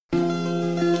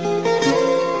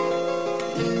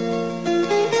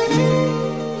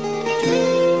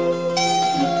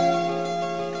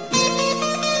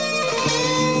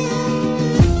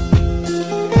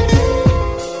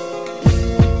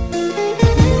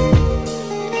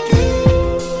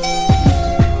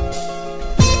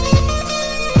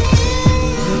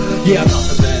Yeah, I'm not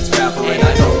the best rapper and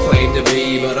I don't claim to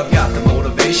be, but I've got the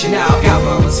motivation now. I've got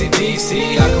my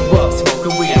CDC. I grew up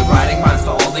smoking weed and writing rhymes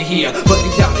for all to hear, but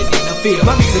deep down it didn't feel.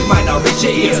 My music might not reach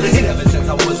your ears. And ever since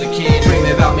I was a kid, dreaming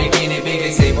about making it big.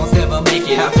 They say most never make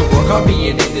it. Have to work hard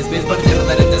being in this biz, but never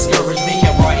let it discourage me.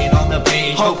 Kept writing on the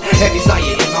page, hope and desire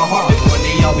in my heart. One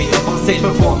day I'll be up on stage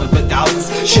performing for thousands,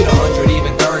 shit 100,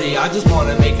 even 30. I just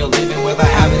wanna make a living without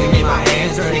having to get my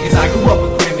hands dirty, cause I grew up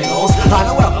with criminals. I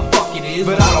know how the fuck it is,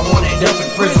 but I don't wanna end up in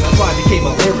prison. That's why I became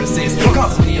a lyricist,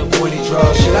 constantly avoiding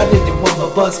drugs. Shit, I didn't want my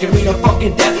buzz, can read a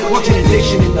fucking death, watching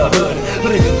addiction in the hood.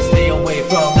 But I couldn't stay away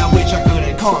from that which I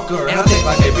couldn't conquer. And I take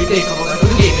life every day for the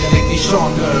lessons given to make me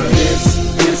stronger.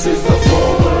 This is the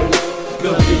foreword,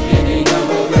 the beginning of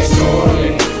a great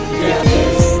story. Yeah,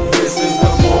 this is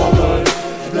the foreword,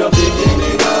 the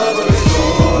beginning of a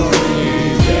story.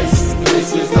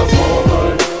 This is the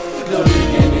foreword, the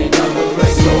beginning of a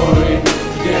great story.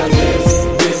 Yeah, this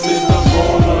is the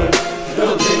foreword, the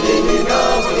beginning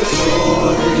of a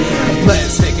story.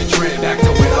 Let's take a trip back to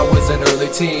when I was an early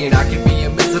teen. I can be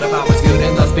admitted about what's good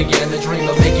and thus began the dream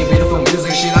of making beautiful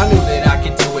music. Shit, I knew that I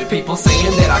could do it. People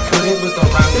saying that I couldn't, but the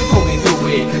rhymes they pulled me through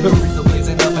it. The reason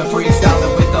blazing up and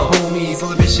freestyling with the homies. All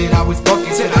the bitch shit I was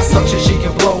fucking said I suck shit, she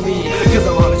can blow me, cause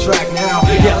I'm on the track now.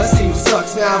 Yeah, let's see who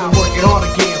sucks now. I'm working hard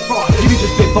again, fuck. You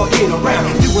just been fucking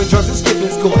around, doing drugs and skipping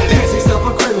school. Fancy yourself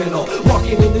a criminal,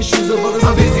 walking in the shoes of others.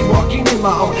 I'm busy walking in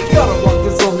my own. Gotta walk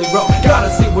this lonely road, gotta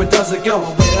see where does it go.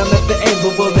 And when I'm at the end,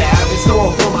 what will they have in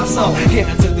store for my soul? Can't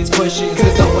answer these questions,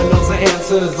 cause no one knows the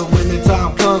answers. But when the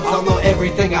time comes, I'll know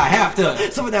everything I have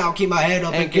to. So now I'll keep my head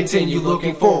up and continue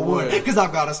looking forward, cause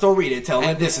I've got a story to tell,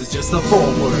 and this is just a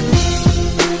foreword.